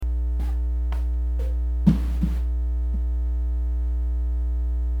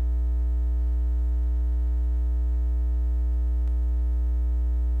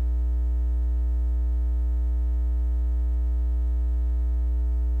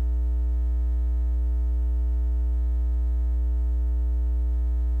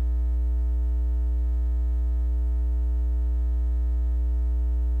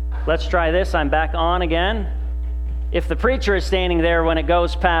Let's try this. I'm back on again. If the preacher is standing there when it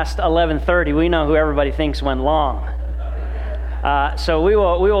goes past 11:30, we know who everybody thinks went long. So we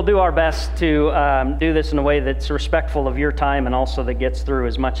will do our best to do this in a way that's respectful of your time and also that gets through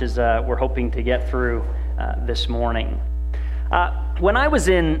as much as we're hoping to get through this morning. When I was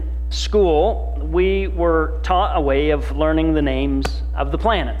in school, we were taught a way of learning the names of the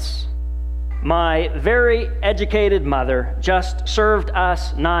planets. My very educated mother just served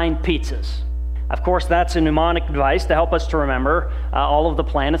us 9 pizzas. Of course, that's a mnemonic device to help us to remember all of the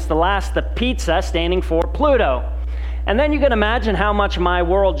planets. The pizza standing for Pluto. And then you can imagine how much my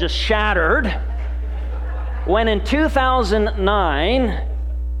world just shattered when in 2009,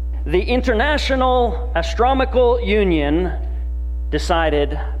 the International Astronomical Union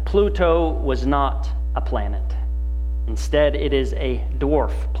decided Pluto was not a planet. Instead, it is a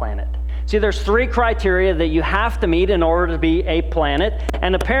dwarf planet. See, there's 3 criteria that you have to meet in order to be a planet,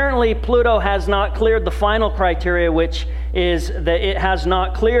 and apparently Pluto has not cleared the final criteria, which is that it has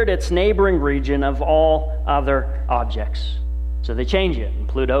not cleared its neighboring region of all other objects. So they change it, and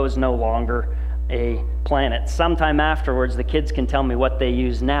Pluto is no longer a planet. Sometime afterwards, the kids can tell me what they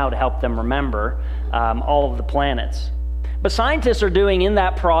use now to help them remember all of the planets. But scientists are doing in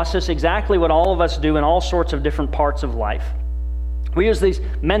that process exactly what all of us do in all sorts of different parts of life. We use these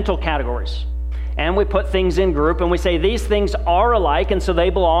mental categories, and we put things in group, and we say these things are alike, and so they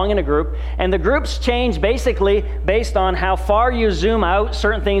belong in a group. And the groups change basically based on how far you zoom out,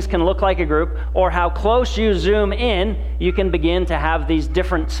 certain things can look like a group, or how close you zoom in, you can begin to have these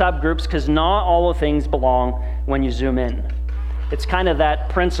different subgroups, because not all the things belong when you zoom in. It's kind of that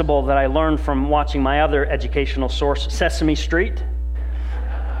principle that I learned from watching my other educational source, Sesame Street.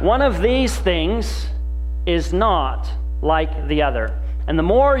 One of these things is not like the other. And the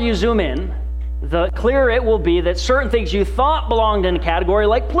more you zoom in, the clearer it will be that certain things you thought belonged in a category,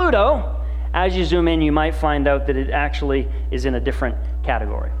 like Pluto, as you zoom in, you might find out that it actually is in a different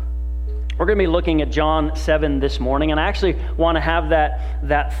category. We're going to be looking at John 7 this morning, and I actually want to have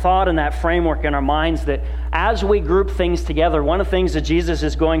that thought and that framework in our minds that as we group things together, one of the things that Jesus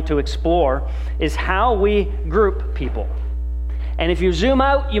is going to explore is how we group people. And if you zoom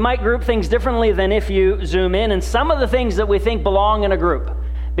out, you might group things differently than if you zoom in. And some of the things that we think belong in a group,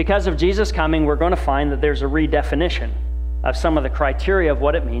 because of Jesus coming, we're going to find that there's a redefinition of some of the criteria of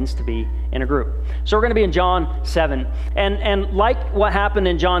what it means to be in a group. So we're going to be in John 7. And like what happened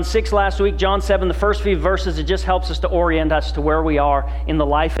in John 6 last week, John 7, the first few verses, it just helps us to orient us to where we are in the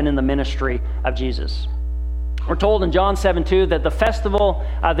life and in the ministry of Jesus. We're told in John 7:2 that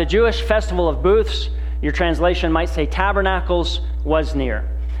the Jewish festival of booths, your translation might say tabernacles, was near.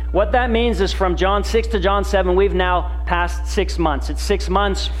 What that means is from John 6 to John 7, we've now passed 6 months. It's 6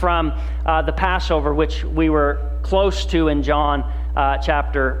 months from the Passover, which we were close to in John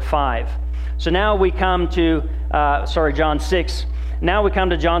chapter 5. So now we come to, John 6. Now we come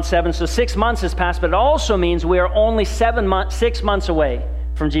to John 7. So 6 months has passed, but it also means we are only 6 months away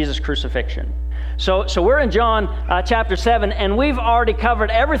from Jesus' crucifixion. So we're in John chapter 7, and we've already covered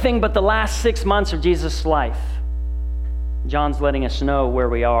everything but the last 6 months of Jesus' life. John's letting us know where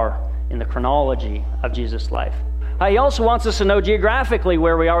we are in the chronology of Jesus' life. He also wants us to know geographically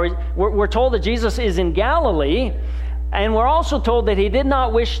where we are. We're told that Jesus is in Galilee, and we're also told that he did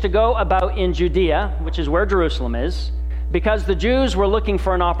not wish to go about in Judea, which is where Jerusalem is, because the Jews were looking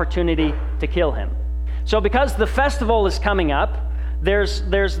for an opportunity to kill him. So because the festival is coming up, there's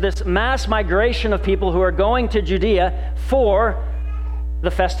this mass migration of people who are going to Judea for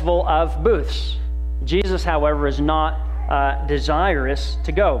the festival of booths. Jesus, however, is not desirous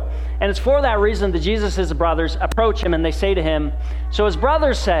to go. And it's for that reason that Jesus' brothers approach him and they say to him, so his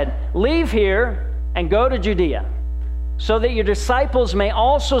brothers said, leave here and go to Judea, so that your disciples may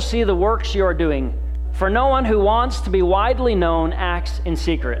also see the works you are doing. For no one who wants to be widely known acts in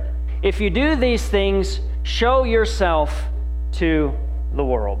secret. If you do these things, show yourself to the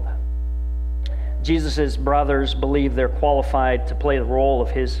world. Jesus' brothers believe they're qualified to play the role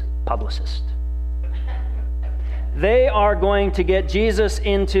of his publicist. They are going to get Jesus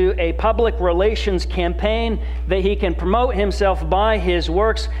into a public relations campaign that he can promote himself by his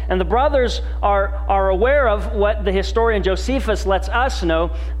works. And the brothers are aware of what the historian Josephus lets us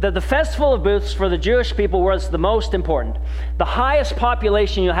know, that the festival of booths for the Jewish people was the most important. The highest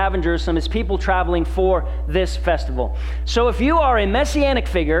population you have in Jerusalem is people traveling for this festival. So if you are a messianic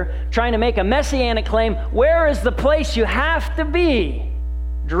figure trying to make a messianic claim, where is the place you have to be?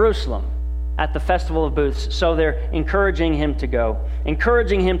 Jerusalem. At the Festival of Booths. So they're encouraging him to go,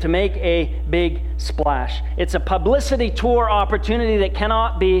 encouraging him to make a big splash. It's a publicity tour opportunity that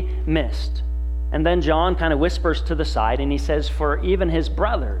cannot be missed. And then John kind of whispers to the side and he says, for even his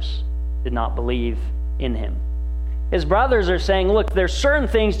brothers did not believe in him. His brothers are saying, look, there's certain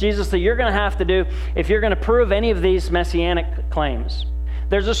things, Jesus, that you're going to have to do if you're going to prove any of these messianic claims.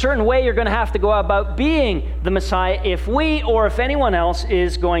 There's a certain way you're going to have to go about being the Messiah if we or if anyone else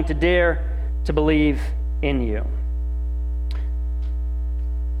is going to dare to believe in you.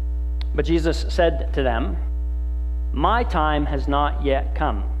 But Jesus said to them, my time has not yet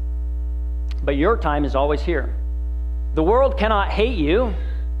come, but your time is always here. The world cannot hate you,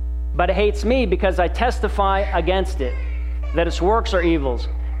 but it hates me because I testify against it, that its works are evils.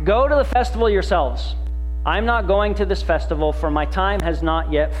 Go to the festival yourselves. I'm not going to this festival, for my time has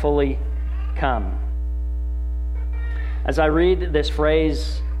not yet fully come. As I read this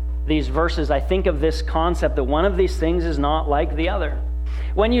phrase, these verses, I think of this concept that one of these things is not like the other.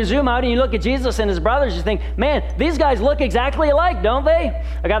 When you zoom out and you look at Jesus and his brothers, you think, man, these guys look exactly alike, don't they?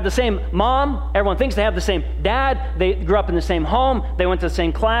 I got the same mom. Everyone thinks they have the same dad. They grew up in the same home. They went to the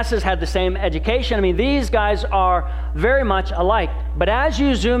same classes, had the same education. I mean, these guys are very much alike. But as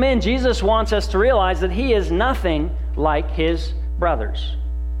you zoom in, Jesus wants us to realize that he is nothing like his brothers.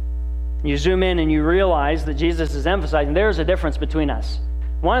 You zoom in and you realize that Jesus is emphasizing there's a difference between us.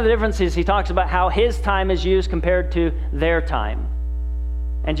 One of the differences, he talks about how his time is used compared to their time.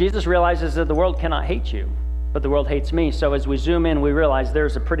 And Jesus realizes that the world cannot hate you, but the world hates me. So as we zoom in, we realize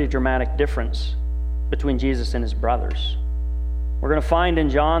there's a pretty dramatic difference between Jesus and his brothers. We're going to find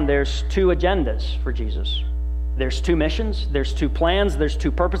in John there's two agendas for Jesus. There's two missions, there's two plans, there's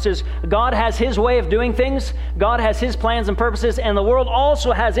two purposes. God has his way of doing things. God has his plans and purposes, and the world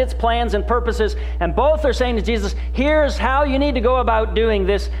also has its plans and purposes. And both are saying to Jesus, here's how you need to go about doing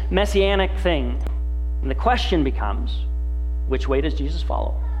this messianic thing. And the question becomes, which way does Jesus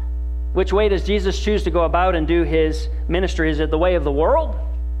follow? Which way does Jesus choose to go about and do his ministry? Is it the way of the world,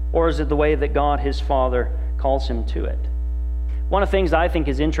 or is it the way that God, his Father, calls him to it? One of the things I think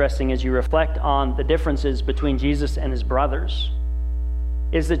is interesting as you reflect on the differences between Jesus and his brothers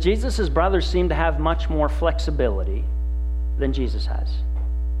is that Jesus' brothers seem to have much more flexibility than Jesus has.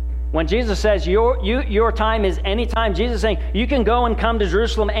 When Jesus says your time is any time, Jesus is saying you can go and come to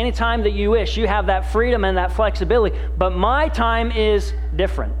Jerusalem anytime that you wish. You have that freedom and that flexibility. But my time is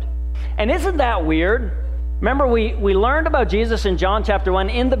different. And isn't that weird? Remember, we learned about Jesus in John chapter 1.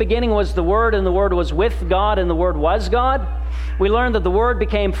 In the beginning was the Word, and the Word was with God, and the Word was God. We learned that the Word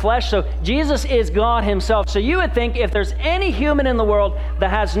became flesh. So Jesus is God himself. So you would think if there's any human in the world that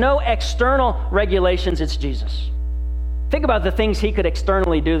has no external regulations, it's Jesus. Think about the things he could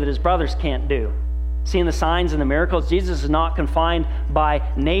externally do that his brothers can't do. Seeing the signs and the miracles, Jesus is not confined by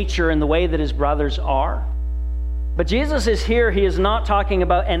nature in the way that his brothers are. But Jesus is here, he is not talking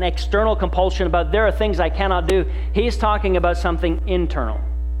about an external compulsion, about there are things I cannot do. He's talking about something internal.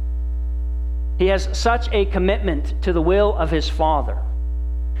 He has such a commitment to the will of his Father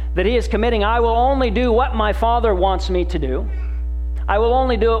that he is committing, I will only do what my Father wants me to do. I will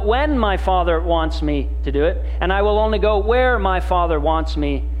only do it when my Father wants me to do it, and I will only go where my Father wants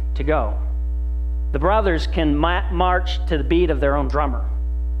me to go. The brothers can march to the beat of their own drummer.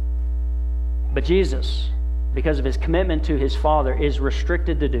 But Jesus, because of his commitment to his Father, is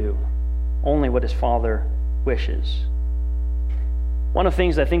restricted to do only what his Father wishes. One of the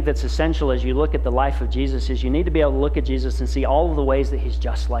things I think that's essential as you look at the life of Jesus is you need to be able to look at Jesus and see all of the ways that he's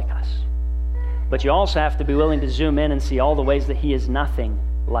just like us. But you also have to be willing to zoom in and see all the ways that he is nothing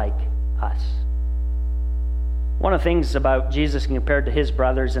like us. One of the things about Jesus compared to his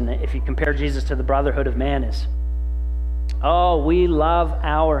brothers, and if you compare Jesus to the brotherhood of man, is, we love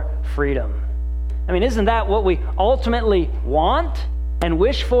our freedom. I mean, isn't that what we ultimately want and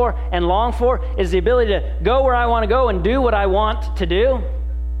wish for and long for, is the ability to go where I want to go and do what I want to do?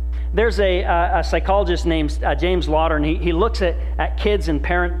 There's a psychologist named James Lauder, and he looks at kids and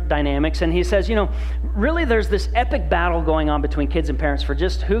parent dynamics, and he says, really there's this epic battle going on between kids and parents for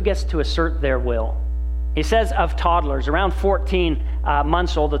just who gets to assert their will. He says of toddlers, around 14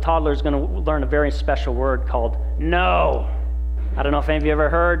 months old, the toddler is going to learn a very special word called no. I don't know if any of you ever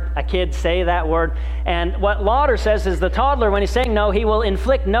heard a kid say that word. And what Lauder says is the toddler, when he's saying no, he will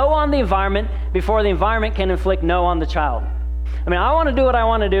inflict no on the environment before the environment can inflict no on the child. I mean, I want to do what I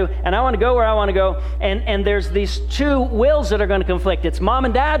want to do, and I want to go where I want to go, and there's these two wills that are going to conflict. It's mom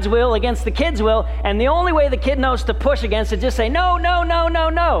and dad's will against the kid's will, and the only way the kid knows to push against it is just say, no, no, no, no,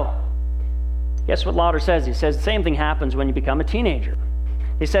 no. Guess what Lauder says? He says the same thing happens when you become a teenager.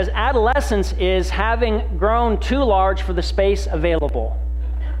 He says adolescence is having grown too large for the space available.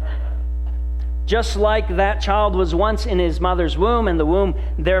 Just like that child was once in his mother's womb, and the womb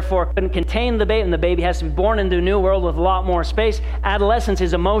therefore couldn't contain the baby, and the baby has to be born into a new world with a lot more space, adolescence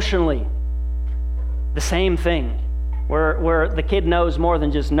is emotionally the same thing, where the kid knows more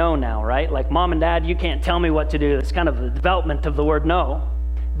than just no now, right? Like, mom and dad, you can't tell me what to do. It's kind of the development of the word no.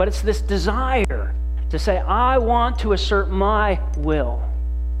 But it's this desire to say, I want to assert my will.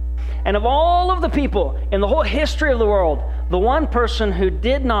 And of all of the people in the whole history of the world, the one person who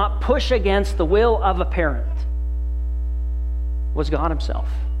did not push against the will of a parent was God himself,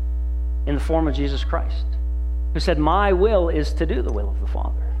 in the form of Jesus Christ, who said, my will is to do the will of the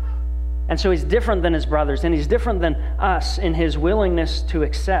Father. And so he's different than his brothers, and he's different than us in his willingness to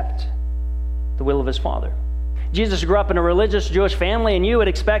accept the will of his Father. Jesus grew up in a religious Jewish family, and you would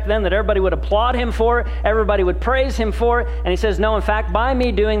expect then that everybody would applaud him for it, everybody would praise him for it, and he says, no, in fact, by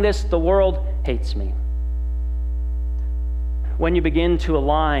me doing this, the world hates me. When you begin to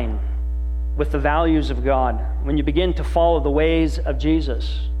align with the values of God, when you begin to follow the ways of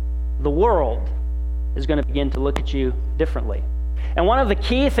Jesus, the world is going to begin to look at you differently. And one of the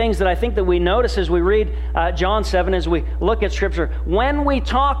key things that I think that we notice as we read John 7, as we look at Scripture, when we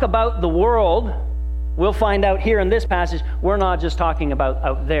talk about the world, we'll find out here in this passage, we're not just talking about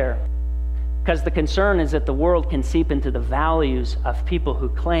out there. Because the concern is that the world can seep into the values of people who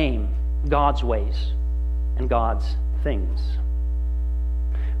claim God's ways and God's things.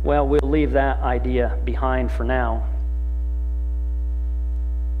 Well, we'll leave that idea behind for now.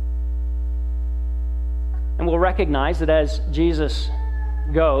 And we'll recognize that as Jesus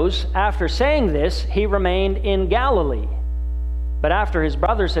goes, after saying this, he remained in Galilee. But after his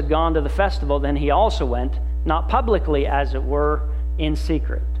brothers had gone to the festival, then he also went, not publicly as it were, in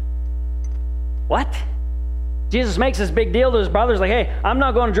secret. What? Jesus makes this big deal to his brothers, like, hey, I'm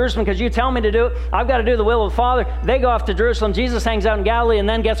not going to Jerusalem because you tell me to do it. I've got to do the will of the Father. They go off to Jerusalem. Jesus hangs out in Galilee, and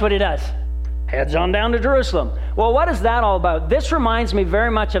then guess what he does? Heads on down to Jerusalem. Well, what is that all about? This reminds me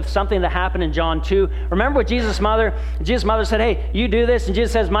very much of something that happened in John 2. Remember what Jesus' mother said, hey, you do this, and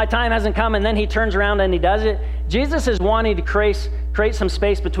Jesus says, my time hasn't come, and then he turns around and he does it. Jesus is wanting to create some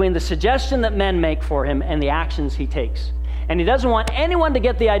space between the suggestion that men make for him and the actions he takes. And he doesn't want anyone to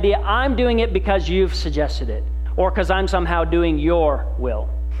get the idea, I'm doing it because you've suggested it, or because I'm somehow doing your will.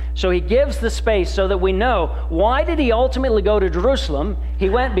 So he gives the space so that we know, why did he ultimately go to Jerusalem? He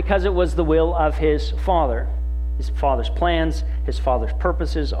went because it was the will of his Father. His Father's plans, his Father's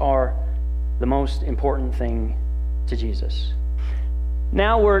purposes are the most important thing to Jesus.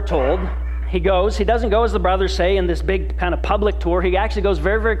 Now we're told he doesn't go as the brothers say in this big kind of public tour. He actually goes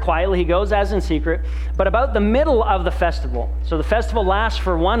very, very quietly. He goes as in secret. But about the middle of the festival, so the festival lasts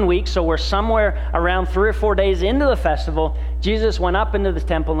for 1 week, so we're somewhere around 3 or 4 days into the festival, Jesus went up into the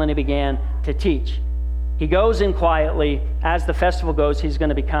temple and he began to teach. He goes in quietly. As the festival goes, he's going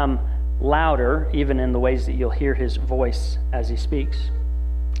to become louder, even in the ways that you'll hear his voice as he speaks.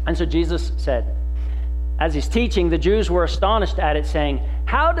 And so Jesus said, as he's teaching, the Jews were astonished at it, saying,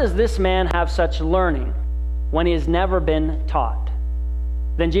 how does this man have such learning when he has never been taught?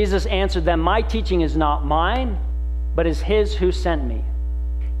 Then Jesus answered them, my teaching is not mine, but is his who sent me.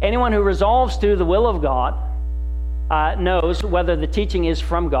 Anyone who resolves to do the will of God knows whether the teaching is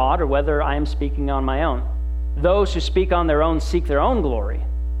from God or whether I am speaking on my own. Those who speak on their own seek their own glory,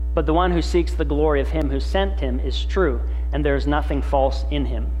 but the one who seeks the glory of him who sent him is true, and there is nothing false in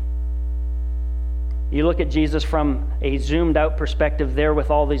him. You look at Jesus from a zoomed out perspective there with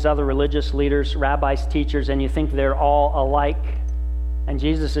all these other religious leaders, rabbis, teachers, and you think they're all alike. And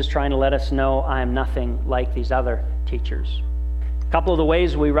Jesus is trying to let us know, I am nothing like these other teachers. A couple of the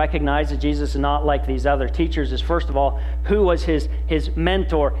ways we recognize that Jesus is not like these other teachers is, first of all, who was his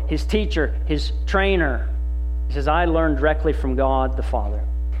mentor, his teacher, his trainer? He says, I learned directly from God the Father.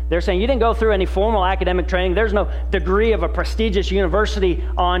 They're saying, you didn't go through any formal academic training. There's no degree of a prestigious university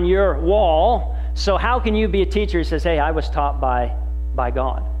on your wall. So how can you be a teacher? He says, hey, I was taught by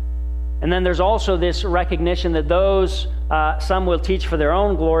God. And then there's also this recognition that those, some will teach for their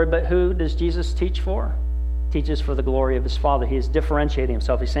own glory, but who does Jesus teach for? He teaches for the glory of his Father. He is differentiating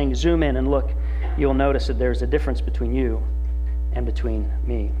himself. He's saying, zoom in and look. You'll notice that there's a difference between you and between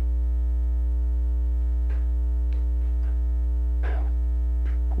me.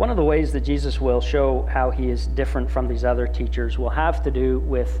 One of the ways that Jesus will show how he is different from these other teachers will have to do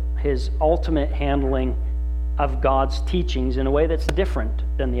with his ultimate handling of God's teachings in a way that's different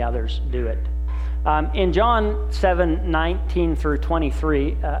than the others do it. In John 7:19 through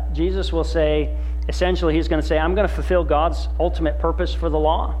 23, Jesus will say, essentially, he's going to say, I'm going to fulfill God's ultimate purpose for the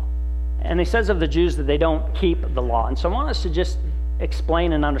law. And he says of the Jews that they don't keep the law. And so I want us to just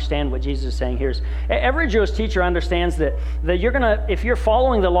explain and understand what Jesus is saying here. Every Jewish teacher understands that you're going to, if you're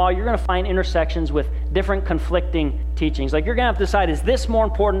following the law, you're going to find intersections with different conflicting teachings. Like you're going to have to decide, is this more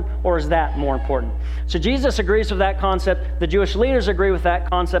important or is that more important? So Jesus agrees with that concept. The Jewish leaders agree with that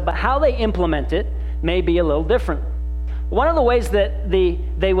concept, but how they implement it may be a little different. One of the ways that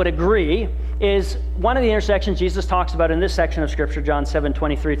they would agree is one of the intersections Jesus talks about in this section of Scripture, John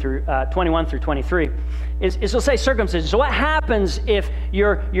 7:21 through 23, is he'll say circumcision. So what happens if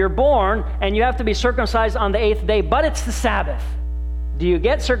you're born and you have to be circumcised on the 8th day, but it's the Sabbath? Do you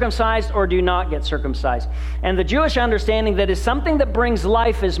get circumcised or do you not get circumcised? And the Jewish understanding that is something that brings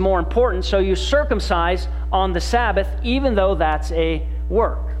life is more important, so you circumcise on the Sabbath, even though that's a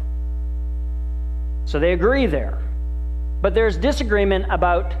work. So they agree there. But there's disagreement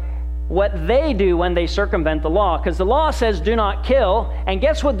about what they do when they circumvent the law, because the law says do not kill, and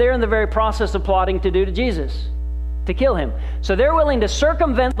guess what they're in the very process of plotting to do to Jesus? To kill him. So they're willing to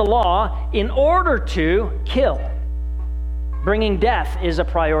circumvent the law in order to kill. Bringing death is a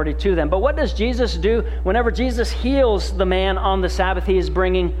priority to them. But what does Jesus do? Whenever Jesus heals the man on the Sabbath, he is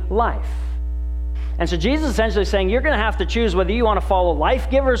bringing life. And so Jesus is essentially saying, you're going to have to choose whether you want to follow life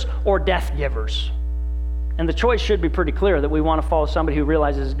givers or death givers. And the choice should be pretty clear, that we want to follow somebody who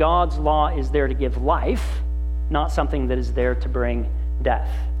realizes God's law is there to give life, not something that is there to bring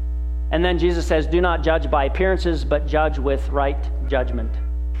death. And then Jesus says, do not judge by appearances, but judge with right judgment.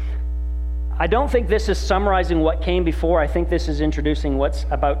 I don't think this is summarizing what came before. I think this is introducing what's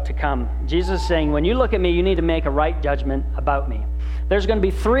about to come. Jesus is saying, when you look at me, you need to make a right judgment about me. There's going to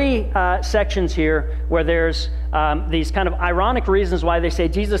be three sections here where there's these kind of ironic reasons why they say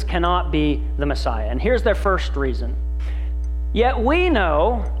Jesus cannot be the Messiah. And here's their first reason. Yet we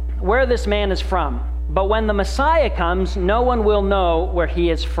know where this man is from, but when the Messiah comes, no one will know where he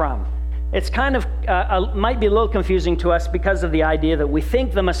is from. It's kind of, might be a little confusing to us because of the idea that we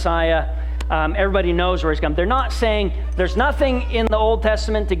think the Messiah, everybody knows where he's come. They're not saying there's nothing in the Old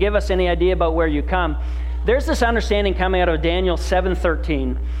Testament to give us any idea about where you come. There's this understanding coming out of Daniel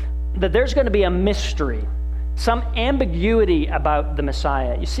 7:13 that there's going to be a mystery, some ambiguity about the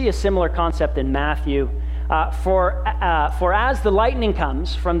Messiah. You see a similar concept in Matthew. For as the lightning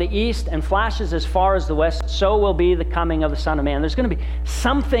comes from the east and flashes as far as the west, so will be the coming of the Son of Man. There's going to be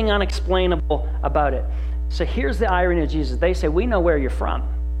something unexplainable about it. So here's the irony of Jesus. They say, we know where you're from.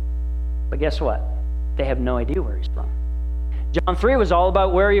 But guess what? They have no idea where he's from. John 3 was all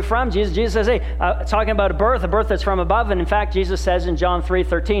about where are you from? Jesus says, hey, talking about a birth that's from above. And in fact, Jesus says in John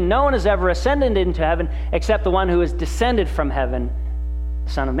 3:13, no one has ever ascended into heaven except the one who is descended from heaven,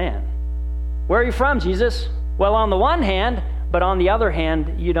 the Son of Man. Where are you from, Jesus? Well, on the one hand, but on the other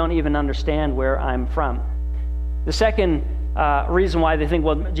hand, you don't even understand where I'm from. The second reason why they think,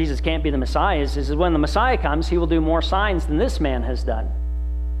 well, Jesus can't be the Messiah is when the Messiah comes, he will do more signs than this man has done.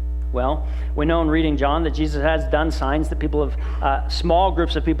 Well, we know in reading John that Jesus has done signs that people have, small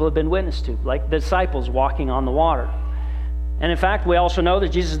groups of people have been witness to, like the disciples walking on the water. And in fact, we also know that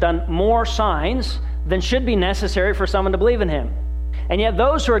Jesus has done more signs than should be necessary for someone to believe in him. And yet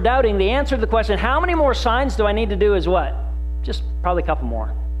those who are doubting, the answer to the question, how many more signs do I need to do is what? Just probably a couple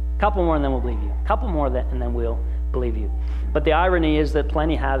more. A couple more and then we'll believe you. A couple more and then we'll believe you. But the irony is that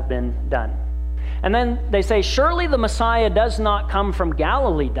plenty have been done. And then they say, surely the Messiah does not come from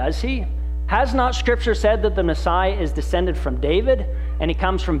Galilee, does he? Has not Scripture said that the Messiah is descended from David and he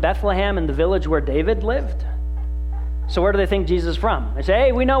comes from Bethlehem and the village where David lived? So where do they think Jesus is from? They say,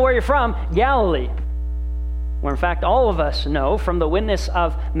 hey, we know where you're from, Galilee. Where in fact all of us know from the witness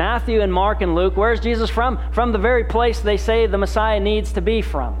of Matthew and Mark and Luke, where's Jesus from? From the very place they say the Messiah needs to be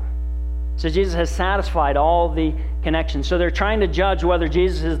from. So Jesus has satisfied all the connections. So they're trying to judge whether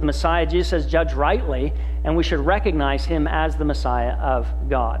Jesus is the Messiah. Jesus says judge rightly, and we should recognize him as the Messiah of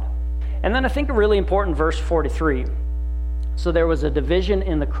God. And then I think a really important verse 43. So there was a division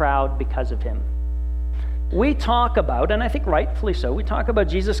in the crowd because of him. We talk about, and I think rightfully so, we talk about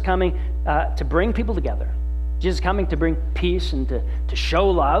Jesus coming to bring people together. Jesus coming to bring peace and to show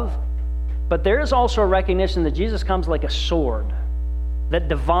love. But there is also a recognition that Jesus comes like a sword that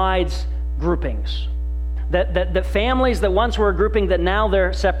divides groupings. That families that once were a grouping, that now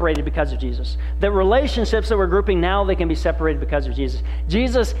they're separated because of Jesus. That relationships that were grouping, now they can be separated because of Jesus.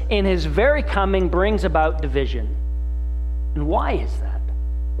 Jesus, in his very coming, brings about division. And why is that?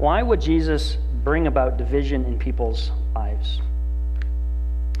 Why would Jesus bring about division in people's lives?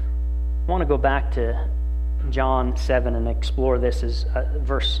 I want to go back to John 7 and explore this as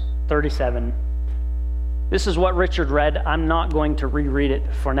verse 37. This is what Richard read. I'm not going to reread it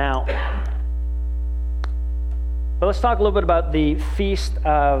for now. But let's talk a little bit about the Feast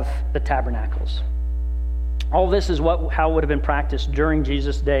of the Tabernacles. All this is how it would have been practiced during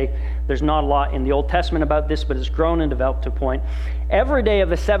Jesus' day. There's not a lot in the Old Testament about this, but it's grown and developed to a point. Every day of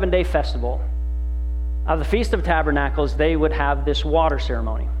the 7-day festival of the Feast of Tabernacles, they would have this water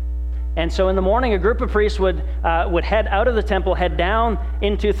ceremony. And so in the morning, a group of priests would head out of the temple, head down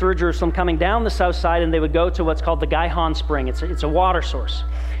through Jerusalem, coming down the south side, and they would go to what's called the Gihon Spring. It's a water source.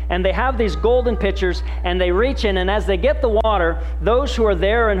 And they have these golden pitchers, and they reach in, and as they get the water, those who are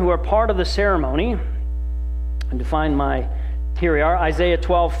there and who are part of the ceremony, and to find here we are, Isaiah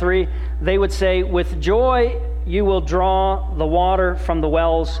 12:3, they would say, "With joy you will draw the water from the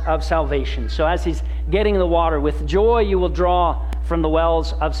wells of salvation." So as he's getting the water, with joy you will draw from the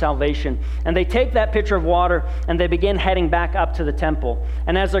wells of salvation. And they take that pitcher of water and they begin heading back up to the temple.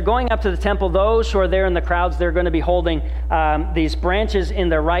 And as they're going up to the temple, those who are there in the crowds, they're going to be holding these branches in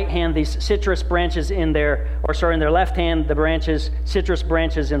their right hand, these citrus branches in their left hand, citrus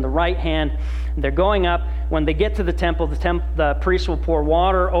branches in the right hand. And they're going up. When they get to the temple, the priest will pour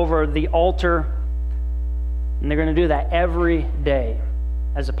water over the altar. And they're going to do that every day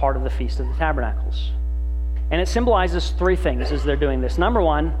as a part of the Feast of the Tabernacles. And it symbolizes three things as they're doing this. Number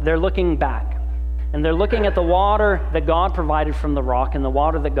one, they're looking back. And they're looking at the water that God provided from the rock and the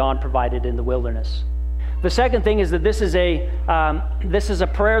water that God provided in the wilderness. The second thing is that this is a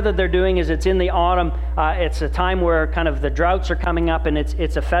prayer that they're doing. It's in the autumn. It's a time where kind of the droughts are coming up, and it's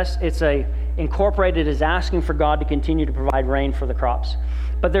incorporated as asking for God to continue to provide rain for the crops.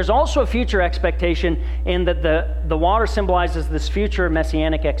 But there's also a future expectation in that the water symbolizes this future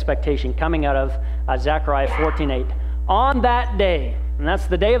messianic expectation coming out of Zechariah 14:8. On that day, and that's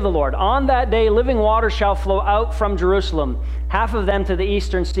the day of the Lord, on that day living water shall flow out from Jerusalem, half of them to the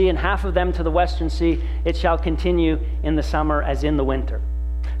eastern sea and half of them to the western sea. It shall continue in the summer as in the winter.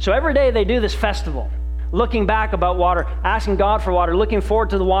 So every day they do this festival, looking back about water, asking God for water, looking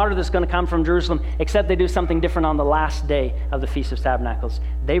forward to the water that's going to come from Jerusalem, except they do something different on the last day of the Feast of Tabernacles.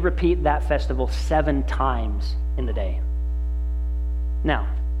 They repeat that festival 7 times in the day. Now,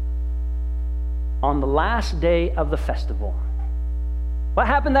 on the last day of the festival, what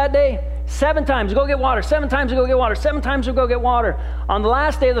happened that day? 7 times, go get water. 7 times, go get water. 7 times, go get water. On the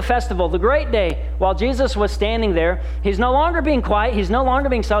last day of the festival, the great day, while Jesus was standing there, he's no longer being quiet. He's no longer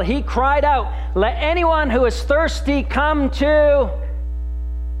being silent. He cried out, "Let anyone who is thirsty come to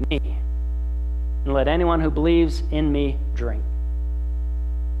me, and let anyone who believes in me drink."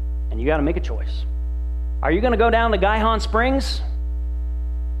 And you got to make a choice. Are you going to go down to Gihon Springs?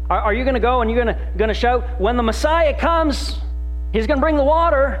 Are you going to go and you're going to shout, when the Messiah comes, he's going to bring the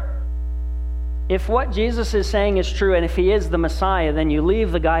water? If what Jesus is saying is true, and if he is the Messiah, then you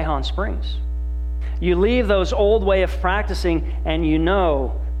leave the Gihon Springs. You leave those old way of practicing, and you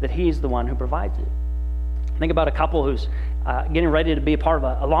know that he's the one who provides it. Think about a couple who's getting ready to be a part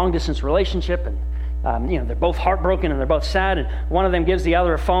of a long-distance relationship, and they're both heartbroken and they're both sad, and one of them gives the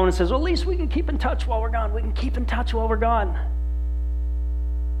other a phone and says, "Well, at least we can keep in touch while we're gone. We can keep in touch while we're gone."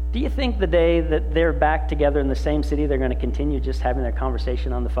 Do you think the day that they're back together in the same city, they're going to continue just having their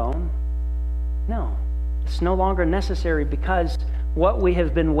conversation on the phone? No. It's no longer necessary because what we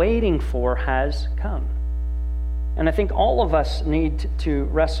have been waiting for has come. And I think all of us need to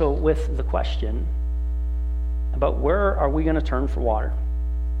wrestle with the question about where are we going to turn for water?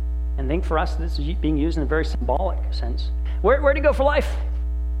 And I think for us, this is being used in a very symbolic sense. Where do you go for life?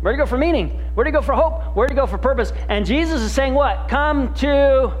 Where do you go for meaning? Where do you go for hope? Where do you go for purpose? And Jesus is saying what? Come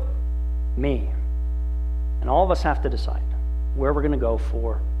to me. And all of us have to decide where we're going to go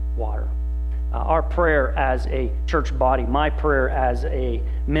for water. Our prayer as a church body, my prayer as a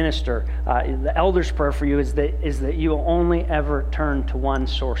minister, the elder's prayer for you is that you will only ever turn to one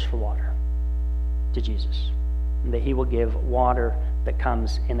source for water, to Jesus. And that he will give water that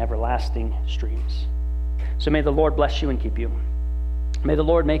comes in everlasting streams. So may the Lord bless you and keep you. May the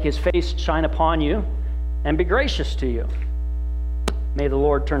Lord make his face shine upon you and be gracious to you. May the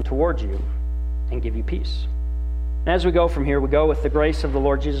Lord turn towards you and give you peace. And as we go from here, we go with the grace of the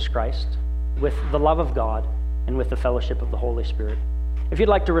Lord Jesus Christ, with the love of God, and with the fellowship of the Holy Spirit. If you'd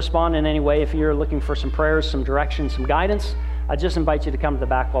like to respond in any way, if you're looking for some prayers, some direction, some guidance, I just invite you to come to the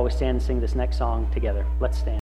back while we stand and sing this next song together. Let's stand.